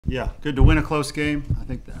Yeah, good to win a close game. I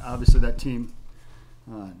think that obviously that team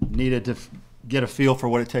needed to get a feel for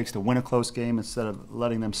what it takes to win a close game instead of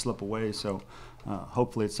letting them slip away. So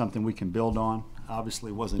hopefully it's something we can build on.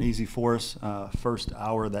 Obviously it wasn't easy for us. First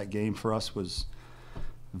hour of that game for us was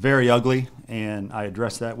very ugly, and I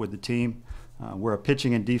addressed that with the team. We're a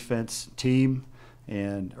pitching and defense team,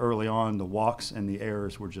 and early on the walks and the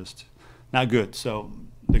errors were just not good. So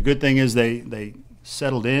the good thing is they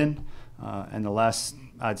settled in, and the last,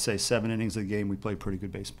 I'd say, 7 innings of the game, we played pretty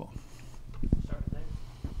good baseball.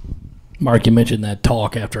 Mark, you mentioned that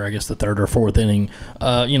talk after, I guess, the 3rd or 4th inning.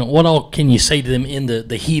 What all can you say to them in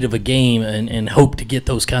the heat of a game and hope to get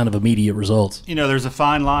those kind of immediate results? There's a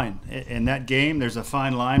fine line. In that game, there's a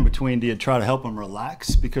fine line between, do you try to help them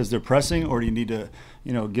relax because they're pressing, or do you need to,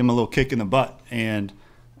 give them a little kick in the butt? And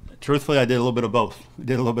truthfully, I did a little bit of both.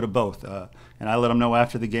 And I let them know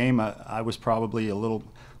after the game I was probably a little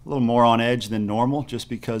more on edge than normal just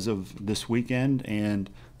because of this weekend and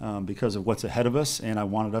because of what's ahead of us, and I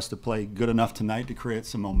wanted us to play good enough tonight to create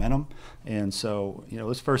some momentum. And so,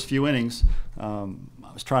 those first few innings, I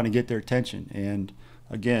was trying to get their attention. And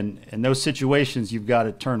again, in those situations, you've got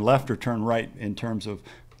to turn left or turn right in terms of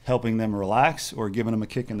helping them relax or giving them a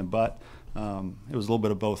kick in the butt. It was a little bit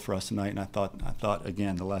of both for us tonight, and I thought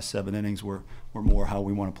again, the last 7 innings were more how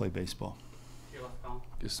we want to play baseball.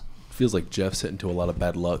 Just feels like Jeff's hit into a lot of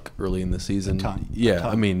bad luck early in the season. A ton.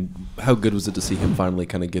 I mean, how good was it to see him finally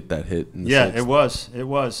kind of get that hit in the 6th? It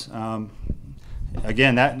was.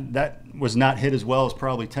 Again, that was not hit as well as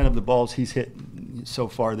probably 10 of the balls he's hit so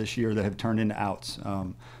far this year that have turned into outs.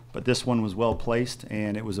 But this one was well placed,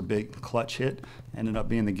 and it was a big clutch hit. Ended up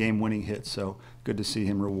being the game-winning hit. So good to see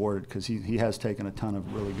him rewarded because he has taken a ton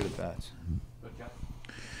of really good at-bats.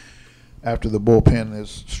 After the bullpen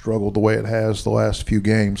has struggled the way it has the last few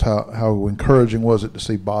games, how encouraging was it to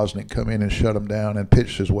see Bosnick come in and shut him down and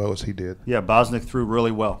pitch as well as he did? Yeah, Bosnick threw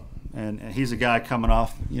really well. And he's a guy coming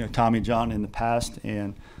off, Tommy John in the past,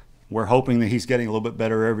 and we're hoping that he's getting a little bit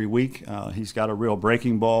better every week. He's got a real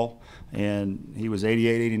breaking ball, and he was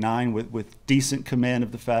 88, 89 with decent command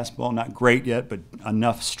of the fastball. Not great yet, but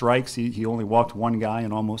enough strikes. He only walked 1 guy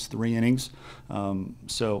in almost 3 innings.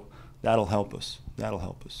 So that'll help us.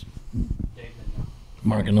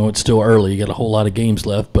 Mark, I know it's still early. You got a whole lot of games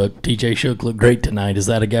left, but TJ Shook looked great tonight. Is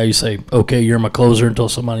that a guy you say, okay, you're my closer until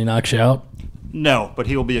somebody knocks you out? No, but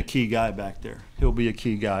he'll be a key guy back there. He'll be a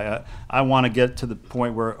key guy. I want to get to the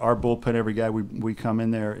point where our bullpen, every guy we come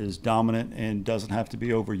in there is dominant and doesn't have to be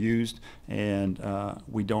overused, and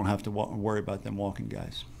we don't have to worry about them walking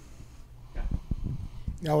guys.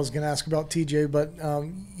 I was going to ask about TJ, but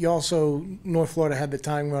you also, North Florida had the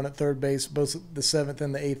tying run at third base, both the 7th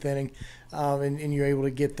and the 8th inning, and you're able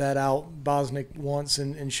to get that out. Bosnick once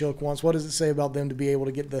and Shook once. What does it say about them to be able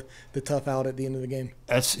to get the tough out at the end of the game?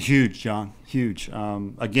 That's huge, John, huge.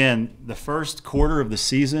 Again, the first quarter of the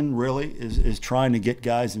season really is trying to get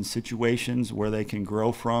guys in situations where they can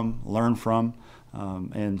grow from, learn from,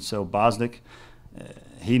 and so Bosnick,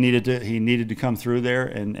 he needed to come through there,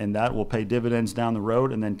 and that will pay dividends down the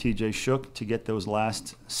road. And then TJ Shook to get those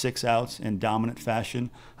last 6 outs in dominant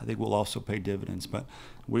fashion, I think will also pay dividends. But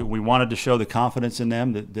we wanted to show the confidence in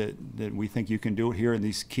them that we think you can do it here in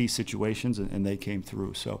these key situations, and they came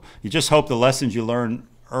through. So you just hope the lessons you learn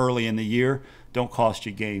early in the year don't cost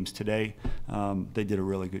you games. Today, they did a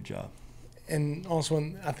really good job. And also,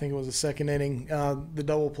 I think it was the 2nd inning, the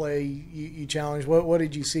double play you challenged. What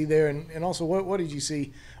did you see there? And also, what did you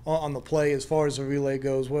see on the play as far as the relay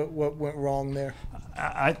goes? What went wrong there?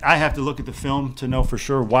 I have to look at the film to know for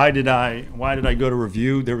sure. Why did I go to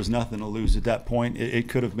review? There was nothing to lose at that point. It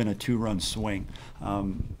could have been a 2-run swing.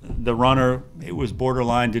 The runner, it was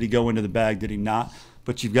borderline. Did he go into the bag? Did he not?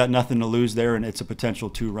 But you've got nothing to lose there, and it's a potential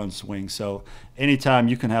 2-run swing. So anytime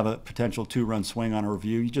you can have a potential 2-run swing on a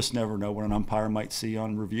review, you just never know what an umpire might see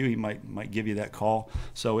on review. He might give you that call.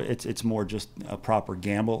 So it's more just a proper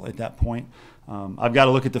gamble at that point. I've got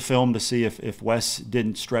to look at the film to see if Wes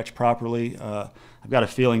didn't stretch properly. I've got a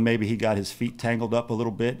feeling maybe he got his feet tangled up a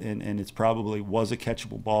little bit, and it's probably was a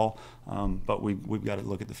catchable ball. But we've got to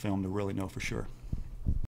look at the film to really know for sure.